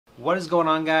What is going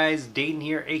on, guys? Dayton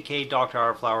here, aka Dr.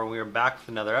 Autoflower, and we are back with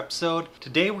another episode.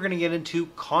 Today we're going to get into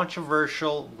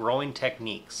controversial growing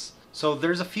techniques. So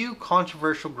there's a few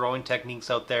controversial growing techniques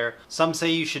out there. Some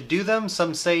say you should do them,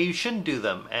 some say you shouldn't do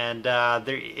them, and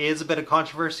there is a bit of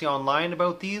controversy online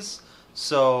about these.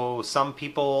 So some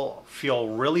people feel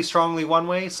really strongly one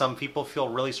way, some people feel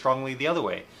really strongly the other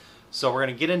way. So we're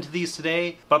going to get into these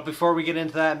today, but before we get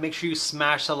into that, make sure you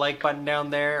smash the like button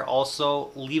down there. Also,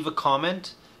 leave a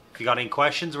comment. If you got any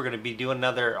questions, we're going to be doing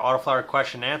another Autoflower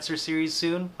question and answer series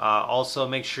soon. Also,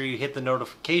 make sure you hit the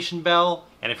notification bell.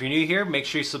 And if you're new here, make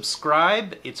sure you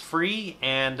subscribe. It's free,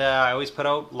 and I always put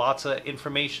out lots of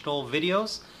informational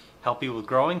videos. Help you with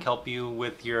growing, help you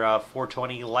with your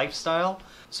 420 lifestyle.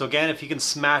 So again, if you can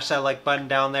smash that like button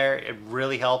down there, it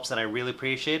really helps and I really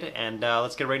appreciate it. And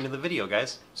let's get right into the video,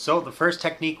 guys. So the first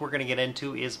technique we're going to get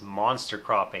into is monster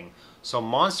cropping. So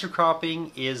monster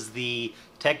cropping is the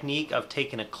technique of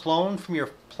taking a clone from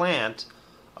your plant,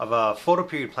 of a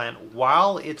photoperiod plant,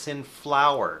 while it's in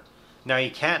flower. Now you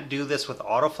can't do this with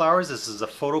autoflowers. This is a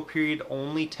photoperiod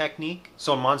only technique.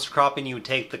 So in monster cropping, you would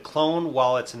take the clone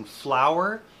while it's in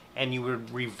flower and you would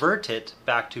revert it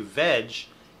back to veg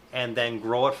and then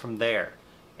grow it from there.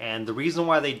 And the reason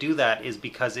why they do that is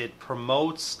because it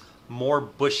promotes more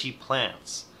bushy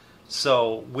plants.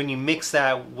 So when you mix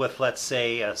that with, let's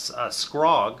say, a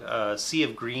scrog, a sea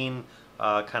of green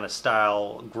kind of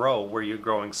style grow, where you're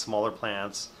growing smaller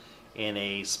plants in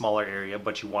a smaller area,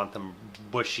 but you want them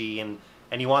bushy and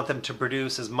you want them to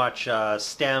produce as much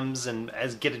stems and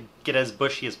get as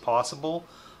bushy as possible,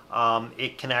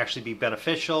 it can actually be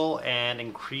beneficial and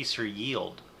increase your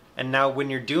yield. And now when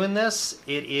you're doing this,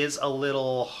 it is a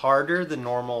little harder than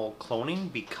normal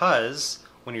cloning, because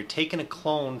when you're taking a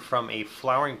clone from a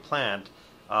flowering plant,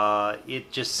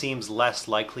 it just seems less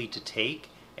likely to take,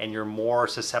 and you're more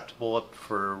susceptible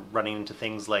for running into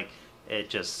things like it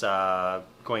just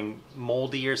going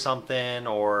moldy or something,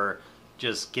 or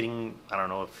just getting, I don't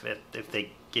know if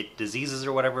they get diseases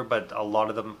or whatever, but a lot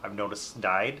of them I've noticed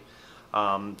died.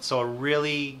 So it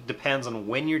really depends on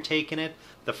when you're taking it.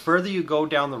 The further you go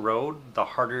down the road, the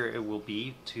harder it will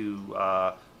be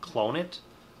to clone it.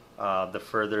 The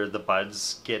further the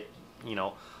buds get,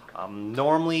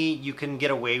 normally you can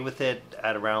get away with it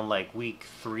at around like week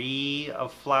 3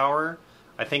 of flower.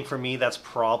 I think for me that's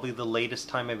probably the latest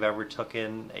time I've ever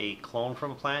taken a clone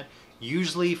from a plant.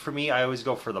 Usually for me, I always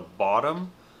go for the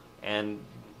bottom and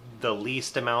the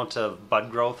least amount of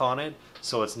bud growth on it,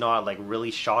 so it's not like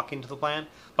really shocking to the plant.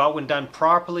 But when done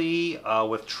properly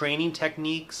with training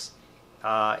techniques,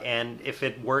 and if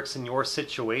it works in your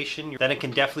situation, then it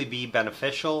can definitely be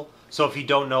beneficial. So if you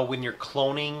don't know, when you're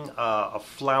cloning a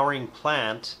flowering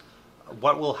plant,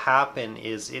 what will happen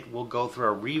is it will go through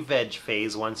a re-veg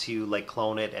phase once you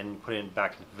clone it and put it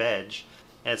back in veg,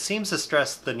 and it seems to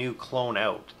stress the new clone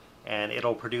out, and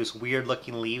it'll produce weird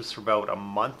looking leaves for about a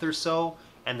month or so,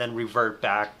 and then revert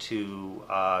back to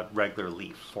regular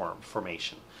leaf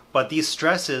formation. But these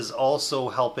stresses also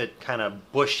help it kind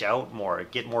of bush out more,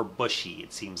 get more bushy,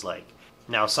 it seems like.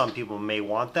 Now some people may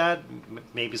want that,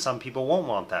 maybe some people won't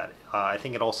want that. I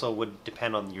think it also would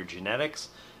depend on your genetics.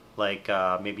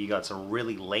 Maybe you got some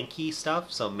really lanky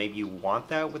stuff, so maybe you want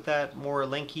that with that more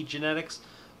lanky genetics.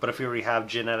 But if you already have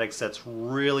genetics that's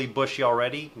really bushy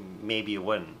already, maybe you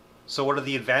wouldn't. So what are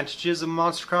the advantages of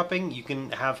monster cropping? You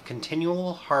can have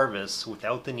continual harvests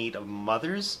without the need of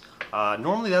mothers.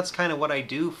 Normally that's kind of what I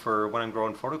do for when I'm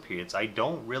growing photoperiods. I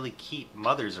don't really keep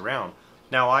mothers around.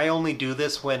 Now I only do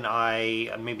this when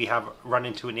I maybe have run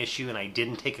into an issue and I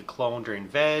didn't take a clone during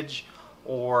veg,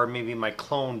 or maybe my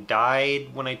clone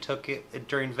died when I took it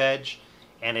during veg,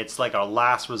 and it's like a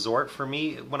last resort for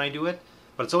me when I do it.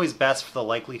 But it's always best for the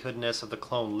likelihoodness of the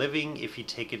clone living if you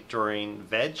take it during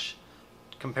veg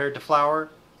compared to flower.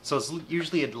 So it's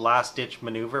usually a last-ditch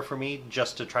maneuver for me,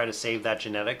 just to try to save that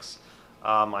genetics.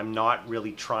 I'm not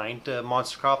really trying to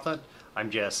monster crop that. I'm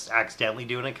just accidentally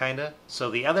doing it, kinda. So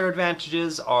the other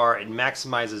advantages are it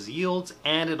maximizes yields,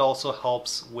 and it also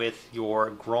helps with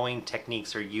your growing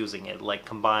techniques you're using. It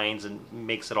combines and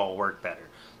makes it all work better.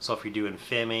 So if you're doing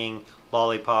fimming,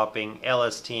 lollipopping,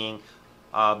 LSTing,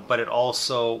 but it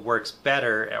also works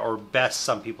better, or best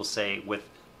some people say, with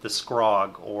the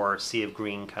scrog or sea of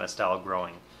green kind of style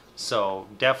growing. So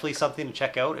definitely something to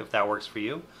check out if that works for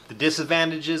you. The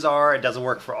disadvantages are it doesn't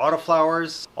work for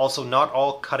autoflowers. Also, not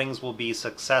all cuttings will be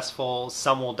successful.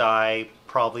 Some will die.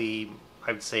 Probably,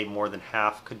 I would say more than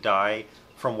half could die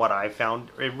from what I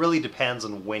found. It really depends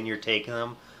on when you're taking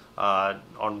them,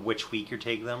 on which week you're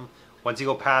taking them. Once you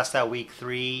go past that week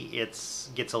 3, it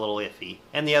gets a little iffy.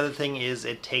 And the other thing is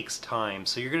it takes time.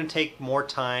 So you're going to take more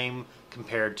time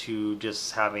compared to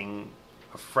just having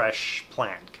a fresh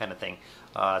plant kind of thing,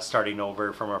 starting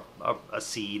over from a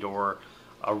seed or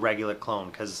a regular clone.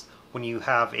 Because when you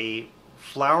have a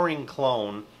flowering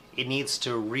clone, it needs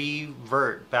to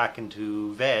revert back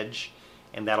into veg,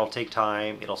 and that'll take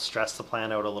time. It'll stress the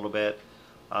plant out a little bit,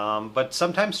 but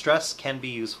sometimes stress can be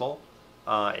useful.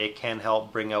 It can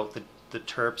help bring out the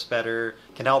terps better,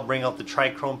 can help bring out the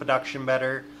trichome production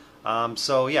better.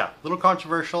 So yeah, a little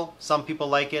controversial. Some people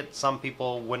like it, some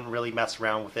people wouldn't really mess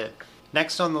around with it.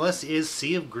 Next on the list is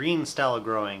Sea of Green style of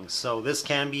growing. So this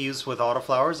can be used with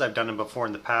autoflowers. I've done it before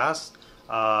in the past.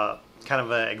 Kind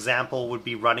of an example would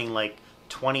be running like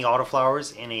 20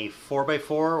 autoflowers in a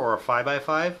 4x4 or a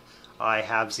 5x5. I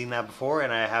have seen that before,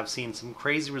 and I have seen some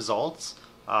crazy results.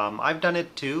 I've done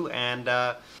it too, and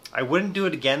I wouldn't do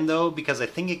it again though, because I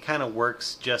think it kind of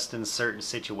works just in certain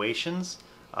situations.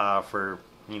 For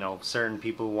certain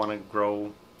people who want to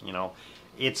grow,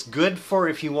 it's good for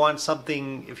if you want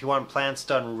something, if you want plants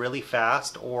done really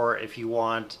fast, or if you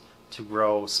want to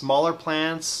grow smaller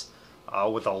plants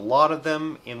with a lot of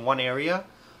them in one area.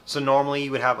 So normally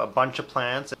you would have a bunch of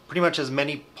plants, pretty much as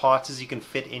many pots as you can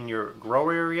fit in your grow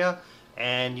area,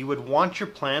 and you would want your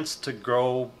plants to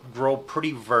grow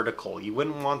pretty vertical. You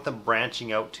wouldn't want them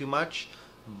branching out too much,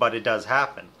 but it does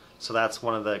happen. So that's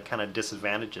one of the kind of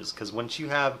disadvantages, because once you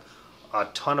have a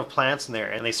ton of plants in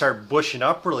there and they start bushing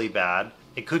up really bad,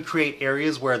 it could create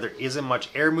areas where there isn't much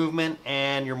air movement,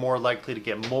 and you're more likely to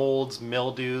get molds,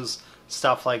 mildews,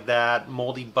 stuff like that,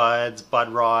 moldy buds,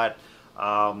 bud rot.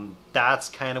 That's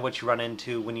kind of what you run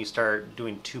into when you start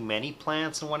doing too many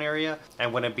plants in one area,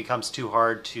 and when it becomes too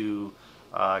hard to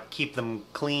keep them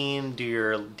clean, do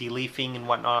your de-leafing and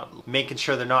whatnot, making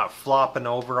sure they're not flopping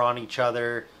over on each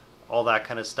other, all that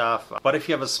kind of stuff. But if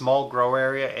you have a small grow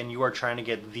area and you are trying to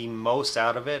get the most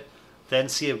out of it, then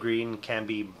Sea of Green can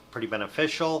be pretty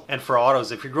beneficial. And for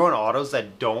autos, if you're growing autos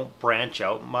that don't branch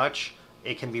out much,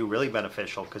 it can be really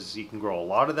beneficial, because you can grow a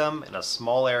lot of them in a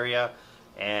small area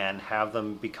and have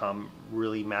them become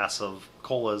really massive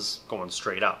colas going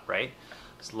straight up, right?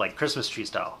 It's like Christmas tree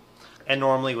style. And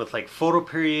normally with like photo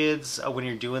periods, when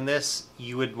you're doing this,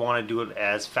 you would want to do it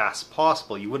as fast as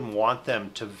possible. You wouldn't want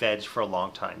them to veg for a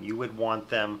long time. You would want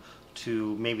them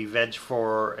to maybe veg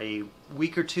for a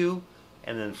week or two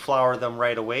and then flower them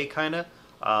right away, kind of.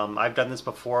 I've done this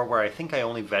before where I think I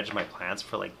only veg my plants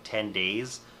for like 10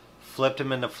 days, flipped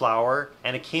them into flower,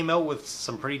 and it came out with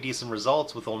some pretty decent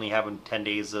results with only having 10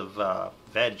 days of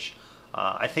veg.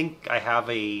 I think I have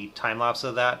a time lapse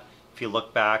of that. If you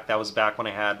look back, that was back when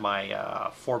I had my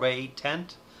 4x8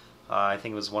 tent. I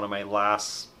think it was one of my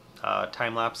last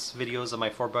time lapse videos of my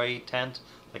 4x8 tent,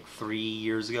 like 3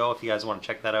 years ago, if you guys want to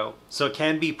check that out. So it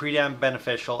can be pretty damn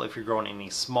beneficial if you're growing in a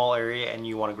small area and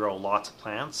you want to grow lots of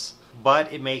plants.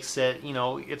 But it makes it,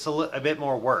 it's a bit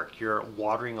more work. You're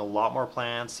watering a lot more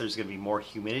plants. There's going to be more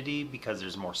humidity because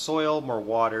there's more soil, more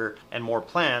water, and more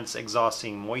plants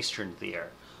exhausting moisture into the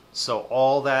air. So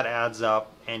all that adds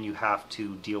up, and you have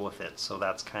to deal with it. So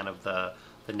that's kind of the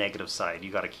negative side.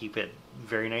 You got to keep it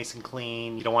very nice and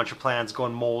clean. You don't want your plants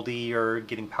going moldy or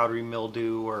getting powdery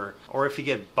mildew, or if you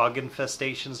get bug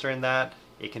infestations during that,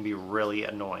 it can be really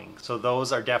annoying. So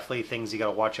those are definitely things you got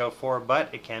to watch out for,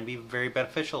 but it can be very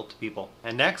beneficial to people.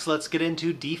 And next, let's get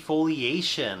into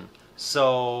defoliation.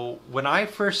 So when I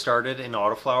first started in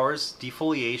autoflowers,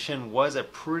 defoliation was a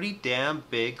pretty damn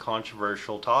big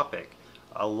controversial topic.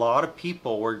 A lot of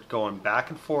people were going back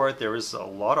and forth. There was a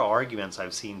lot of arguments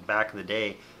I've seen back in the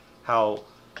day, how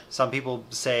some people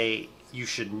say you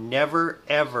should never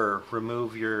ever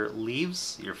remove your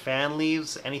leaves, your fan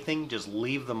leaves, anything, just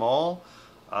leave them all,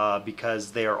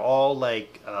 because they are all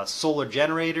like solar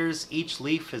generators. Each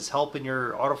leaf is helping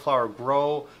your autoflower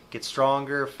grow, get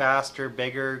stronger, faster,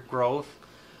 bigger growth.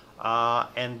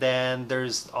 And then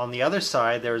there's, on the other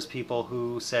side, there's people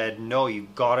who said, no, you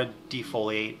gotta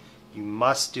defoliate. You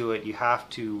must do it. You have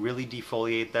to really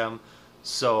defoliate them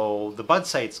so the bud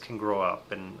sites can grow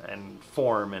up and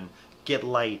form and get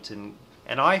light. And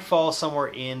I fall somewhere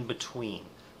in between.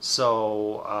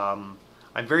 So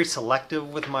I'm very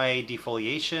selective with my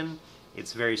defoliation.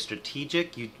 It's very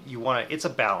strategic. You want to, it's a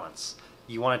balance.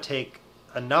 You want to take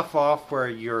enough off where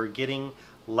you're getting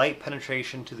light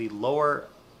penetration to the lower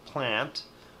plant,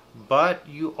 but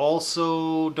you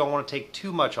also don't want to take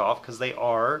too much off, because they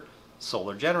are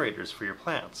solar generators for your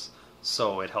plants.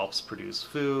 So it helps produce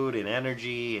food and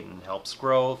energy and helps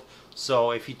growth.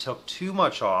 So if you took too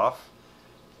much off,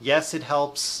 yes, it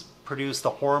helps produce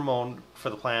the hormone for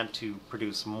the plant to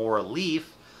produce more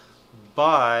leaf,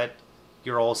 but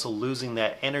you're also losing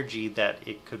that energy that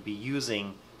it could be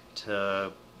using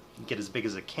to get as big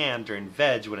as it can during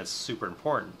veg when it's super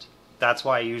important. That's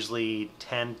why I usually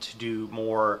tend to do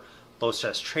more low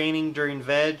stress training during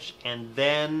veg, and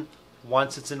then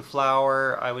once it's in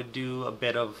flower, I would do a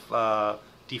bit of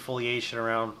defoliation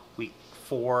around week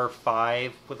 4 or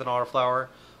 5 with an autoflower.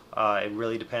 It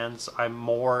really depends. I'm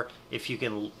more, if you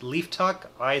can leaf tuck,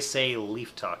 I say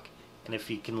leaf tuck. And if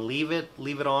you can leave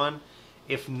it on.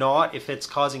 If not, if it's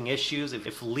causing issues,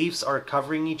 if leaves are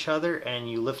covering each other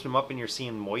and you lift them up and you're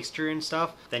seeing moisture and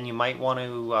stuff, then you might want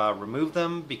to remove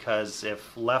them, because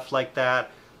if left like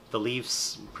that, the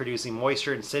leaves producing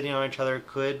moisture and sitting on each other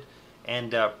could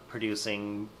end up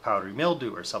producing powdery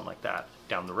mildew or something like that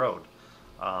down the road.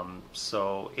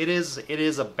 So it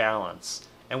is a balance.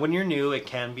 And when you're new, it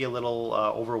can be a little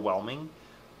overwhelming,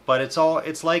 but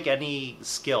it's like any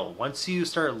skill. Once you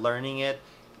start learning it,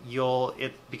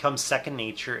 it becomes second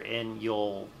nature, and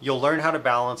you'll learn how to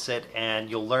balance it, and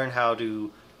you'll learn how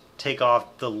to take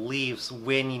off the leaves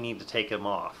when you need to take them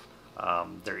off.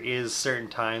 There is certain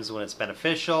times when it's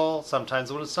beneficial,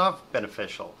 sometimes when it's not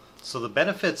beneficial. So the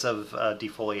benefits of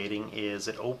defoliating is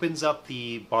it opens up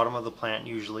the bottom of the plant.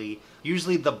 Usually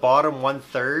the bottom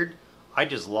 1/3, I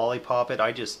just lollipop it.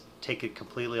 I just take it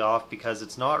completely off because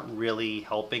it's not really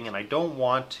helping, and I don't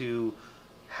want to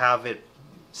have it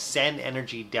send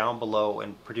energy down below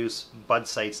and produce bud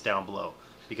sites down below,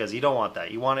 because you don't want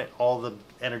that. You want all the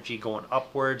energy going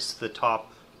upwards to the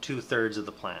top 2/3 of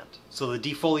the plant. So the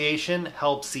defoliation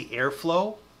helps the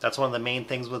airflow. That's one of the main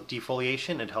things with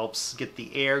defoliation. It helps get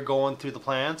the air going through the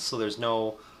plants, so there's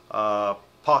no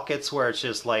pockets where it's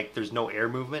just like there's no air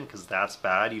movement, because that's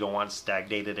bad. You don't want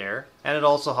stagnated air. And it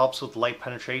also helps with light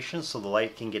penetration, so the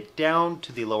light can get down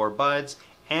to the lower buds,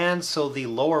 and so the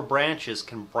lower branches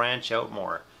can branch out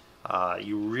more.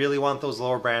 You really want those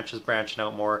lower branches branching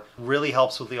out more. Really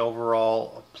helps with the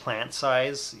overall plant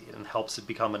size and helps it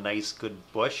become a nice good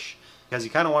bush, because you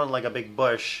kind of want it like a big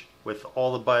bush with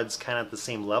all the buds kind of at the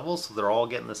same level, so they're all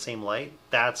getting the same light.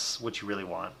 That's what you really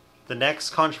want. The next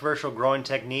controversial growing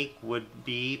technique would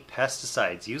be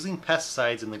pesticides, using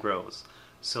pesticides in the grows.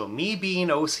 So me being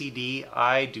OCD,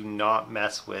 I do not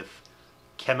mess with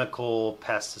chemical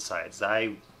pesticides.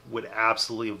 I would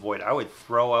absolutely avoid. I would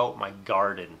throw out my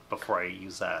garden before I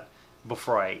use that,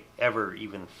 before I ever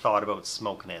even thought about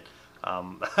smoking it.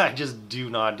 I just do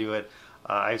not do it.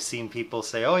 I've seen people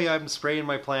say, oh yeah, I'm spraying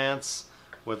my plants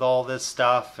with all this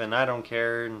stuff and I don't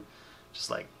care, and just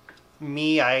like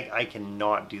me, I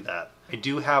cannot do that. I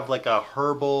do have like a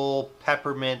herbal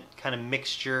peppermint kind of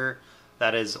mixture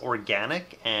that is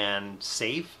organic and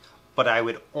safe, but I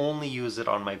would only use it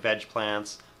on my veg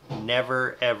plants,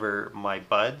 never ever my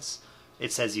buds.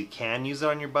 It says you can use it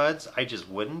on your buds, I just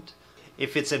wouldn't.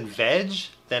 If it's in veg,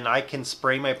 then I can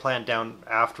spray my plant down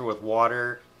after with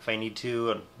water if I need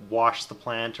to, and wash the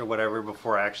plant or whatever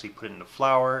before I actually put it into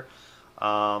flower.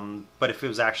 But if it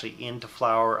was actually into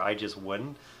flower, I just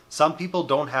wouldn't. Some people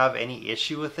don't have any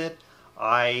issue with it.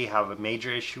 I have a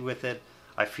major issue with it.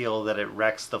 I feel that it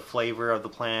wrecks the flavor of the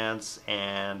plants,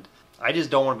 and I just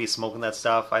don't want to be smoking that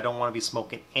stuff. I don't want to be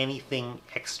smoking anything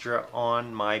extra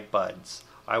on my buds.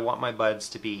 I want my buds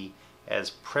to be as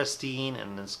pristine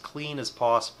and as clean as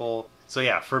possible. So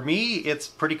yeah, for me, it's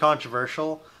pretty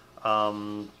controversial.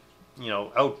 You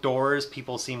know, outdoors,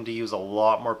 people seem to use a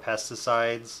lot more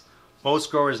pesticides.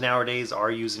 Most growers nowadays are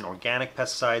using organic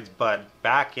pesticides, but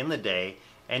back in the day,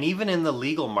 and even in the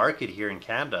legal market here in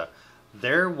Canada,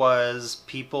 there was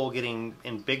people getting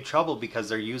in big trouble because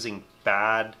they're using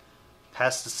bad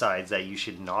pesticides that you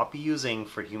should not be using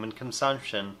for human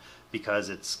consumption because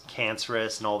it's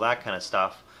cancerous and all that kind of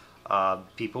stuff.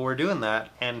 People were doing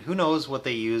that, and who knows what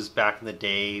they used back in the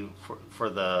day for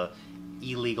the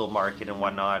illegal market and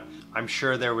whatnot. I'm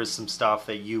sure there was some stuff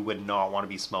that you would not want to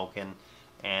be smoking,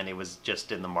 and it was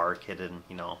just in the market, and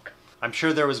you know, I'm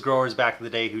sure there was growers back in the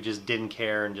day who just didn't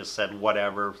care and just said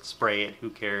whatever, spray it, who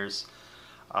cares.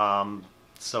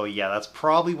 So yeah, that's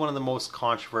probably one of the most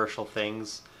controversial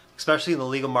things, especially in the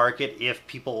legal market. If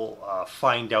people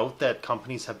find out that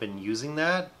companies have been using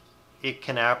that, it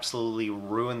can absolutely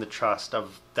ruin the trust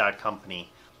of that company.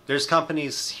 There's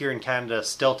companies here in Canada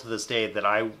still to this day that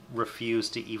I refuse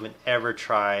to even ever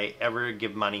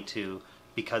give money to,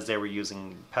 because they were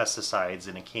using pesticides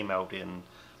and it came out in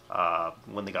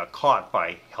when they got caught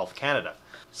by Health Canada.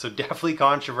 So definitely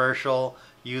controversial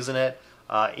using it.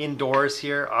 Indoors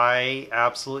here, I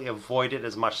absolutely avoid it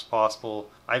as much as possible.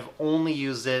 I've only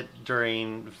used it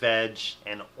during veg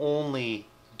and only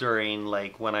during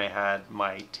like when I had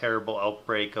my terrible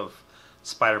outbreak of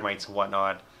spider mites and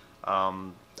whatnot.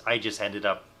 I just ended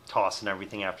up tossing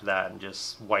everything after that and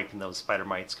just wiping those spider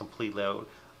mites completely out,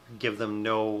 give them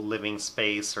no living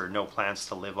space or no plants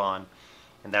to live on,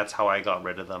 and that's how I got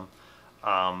rid of them.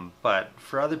 But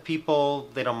for other people,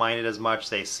 they don't mind it as much.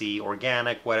 They see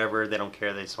organic, whatever, they don't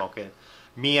care, they smoke it.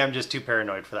 Me, I'm just too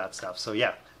paranoid for that stuff. So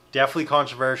yeah, definitely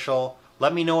controversial.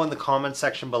 Let me know in the comment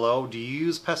section below, do you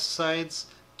use pesticides?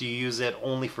 Do you use it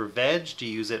only for veg? Do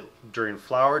you use it during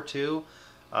flower too?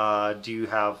 Do you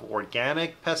have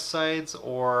organic pesticides,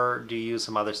 or do you use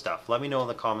some other stuff? Let me know in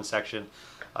the comment section.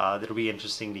 It'll be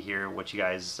interesting to hear what you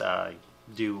guys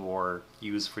do or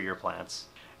use for your plants.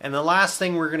 And the last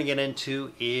thing we're going to get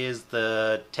into is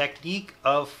the technique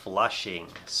of flushing.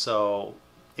 So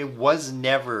it was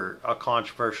never a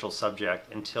controversial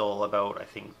subject until about, I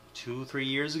think, 2-3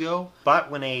 years ago.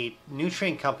 But when a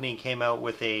nutrient company came out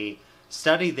with a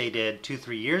study they did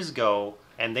 2-3 years ago,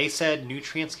 and they said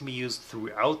nutrients can be used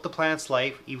throughout the plant's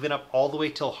life, even up all the way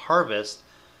till harvest,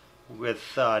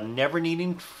 with never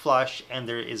needing to flush, and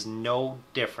there is no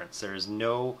difference. There is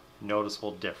no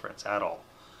noticeable difference at all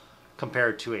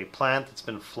compared to a plant that's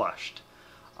been flushed.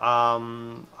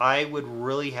 I would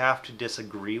really have to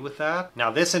disagree with that.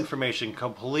 Now, this information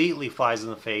completely flies in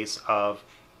the face of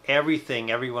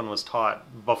everything everyone was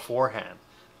taught beforehand.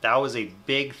 That was a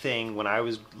big thing when I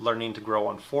was learning to grow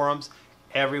on forums.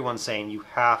 Everyone's saying you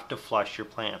have to flush your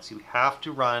plants. You have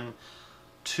to run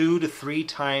 2 to 3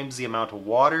 times the amount of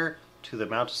water to the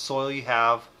amount of soil you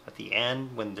have at the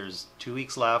end when there's 2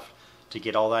 weeks left to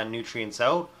get all that nutrients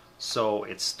out. So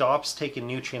it stops taking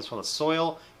nutrients from the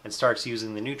soil and starts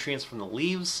using the nutrients from the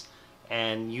leaves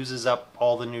and uses up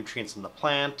all the nutrients in the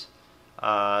plant.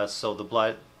 So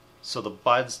the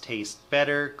buds taste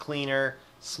better, cleaner,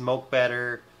 smoke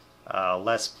better,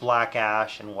 less black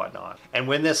ash and whatnot. And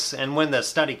when the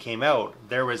study came out,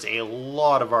 there was a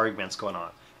lot of arguments going on.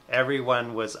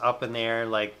 Everyone was up in the air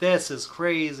like, this is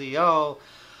crazy. Oh,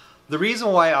 the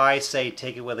reason why I say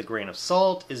take it with a grain of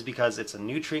salt is because it's a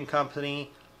nutrient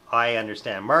company. I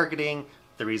understand marketing.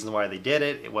 The reason why they did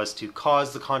it, it was to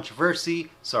cause the controversy,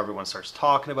 so everyone starts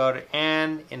talking about it,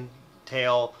 and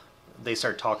until they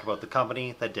start talking about the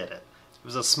company that did it. It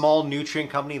was a small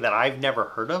nutrient company that I've never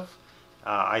heard of.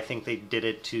 I think they did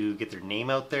it to get their name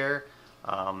out there,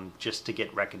 just to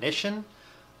get recognition.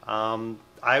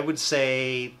 I would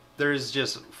say there's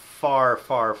just far,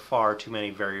 far, far too many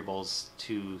variables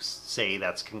to say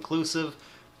that's conclusive,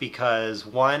 because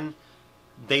one,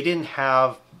 they didn't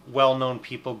have well-known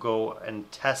people go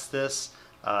and test this.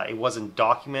 It wasn't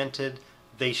documented.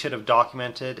 They should have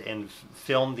documented and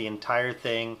filmed the entire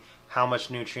thing, how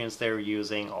much nutrients they were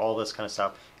using, all this kind of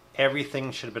stuff.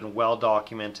 Everything should have been well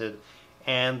documented,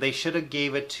 and they should have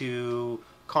gave it to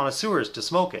connoisseurs to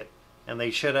smoke it. And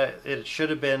it should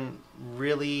have been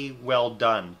really well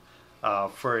done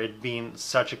for it being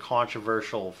such a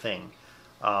controversial thing.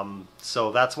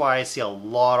 So that's why I see a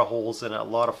lot of holes in it, a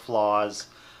lot of flaws.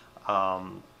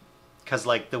 Because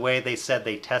like the way they said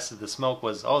they tested the smoke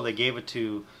was, oh, they gave it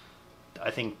to,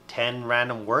 I think, 10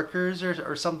 random workers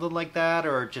or something like that,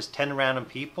 or just 10 random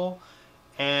people.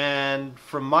 And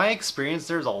from my experience,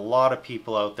 there's a lot of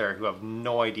people out there who have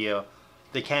no idea.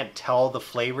 They can't tell the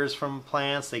flavors from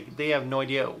plants. They have no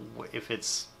idea if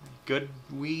it's good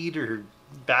weed or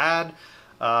bad.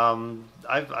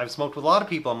 I've smoked with a lot of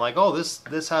people. I'm like, oh,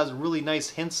 this has really nice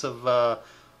hints of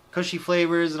cushy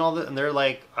flavors and all that, and they're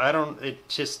like, it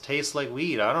just tastes like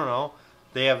weed. I don't know.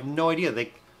 They have no idea.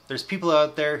 There's people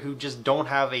out there who just don't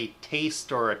have a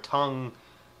taste or a tongue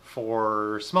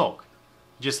for smoke.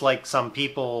 Just like some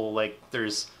people, like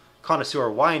there's connoisseur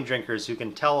wine drinkers who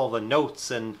can tell all the notes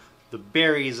and the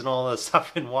berries and all the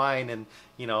stuff in wine, and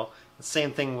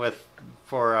same thing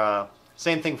for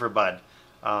bud.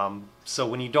 So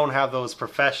when you don't have those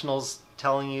professionals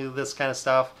telling you this kind of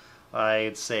stuff,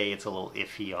 I'd say it's a little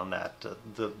iffy on that,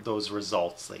 those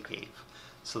results they gave.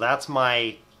 So that's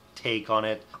my take on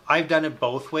it. I've done it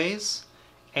both ways,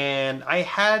 and I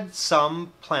had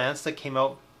some plants that came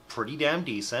out pretty damn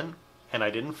decent, and I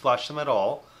didn't flush them at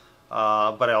all.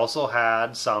 But I also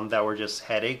had some that were just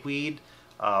headache weed,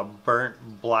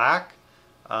 burnt black.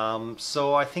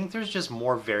 So I think there's just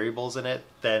more variables in it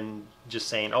than just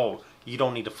saying, oh, you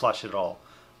don't need to flush it at all.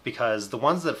 Because the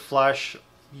ones that flush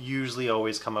usually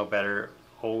always come out better,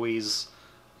 always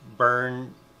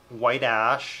burn white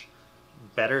ash,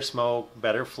 better smoke,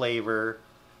 better flavor,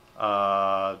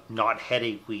 not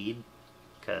headache weed,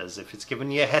 because if it's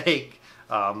giving you a headache,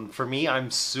 for me, I'm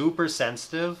super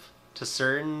sensitive to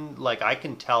certain, like I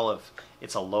can tell if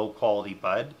it's a low quality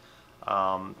bud,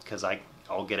 because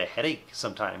I'll get a headache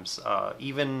sometimes.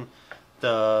 Even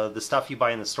the stuff you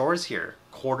buy in the stores here,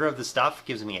 quarter of the stuff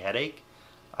gives me a headache.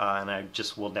 And I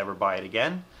just will never buy it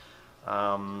again.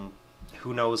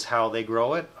 Who knows how they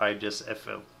grow it?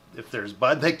 If there's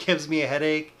bud that gives me a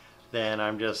headache, then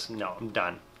I'm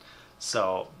done.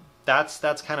 So that's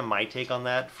kind of my take on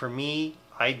that. For me,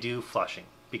 I do flushing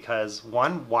because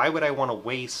one, why would I want to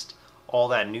waste all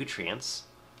that nutrients?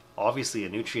 Obviously, a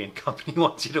nutrient company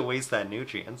wants you to waste that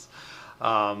nutrients,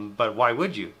 but why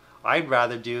would you? I'd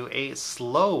rather do a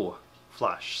slow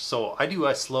flush. So I do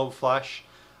a slow flush,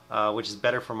 which is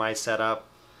better for my setup.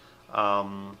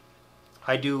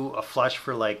 I do a flush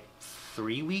for like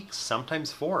 3 weeks,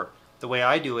 sometimes 4. The way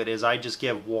I do it is I just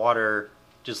give water,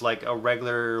 just like a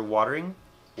regular watering,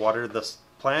 water the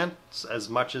plant as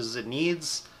much as it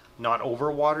needs, not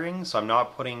over watering. So I'm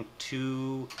not putting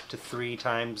 2 to 3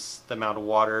 times the amount of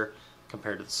water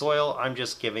compared to the soil. I'm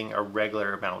just giving a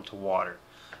regular amount of water,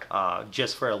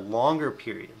 just for a longer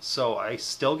period. So I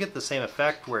still get the same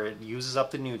effect where it uses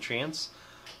up the nutrients,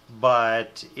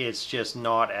 but it's just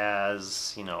not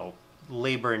as,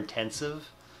 labor intensive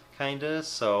kind of.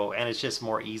 So, and it's just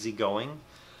more easygoing.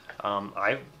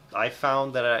 I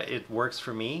found that it works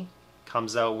for me,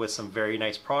 comes out with some very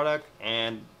nice product,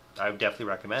 and I would definitely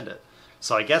recommend it.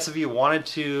 So I guess if you wanted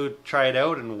to try it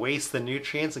out and waste the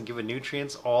nutrients and give it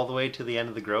nutrients all the way to the end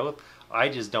of the growth, I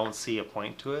just don't see a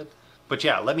point to it. But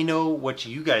yeah, let me know what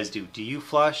you guys do. Do you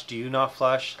flush? Do you not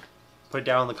flush? Put it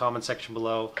down in the comment section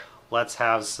below. Let's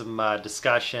have some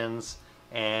discussions,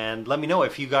 and let me know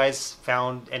if you guys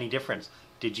found any difference.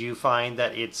 Did you find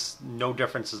that it's no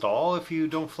difference at all if you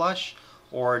don't flush,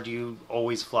 or do you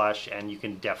always flush and you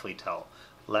can definitely tell?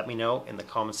 Let me know in the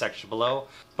comment section below.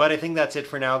 But I think that's it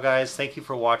for now, guys. Thank you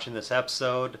for watching this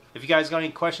episode. If you guys got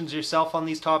any questions yourself on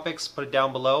these topics, put it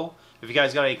down below. If you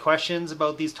guys got any questions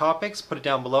about these topics, put it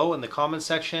down below in the comment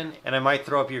section, and I might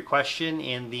throw up your question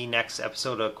in the next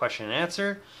episode of Question and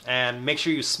Answer. And make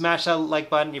sure you smash that like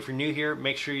button if you're new here.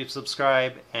 Make sure you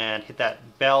subscribe and hit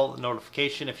that bell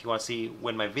notification if you want to see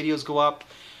when my videos go up.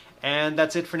 And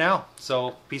that's it for now.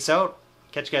 So peace out.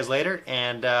 Catch you guys later.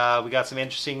 And we got some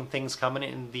interesting things coming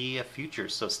in the future.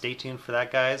 So stay tuned for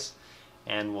that, guys.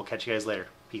 And we'll catch you guys later.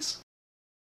 Peace.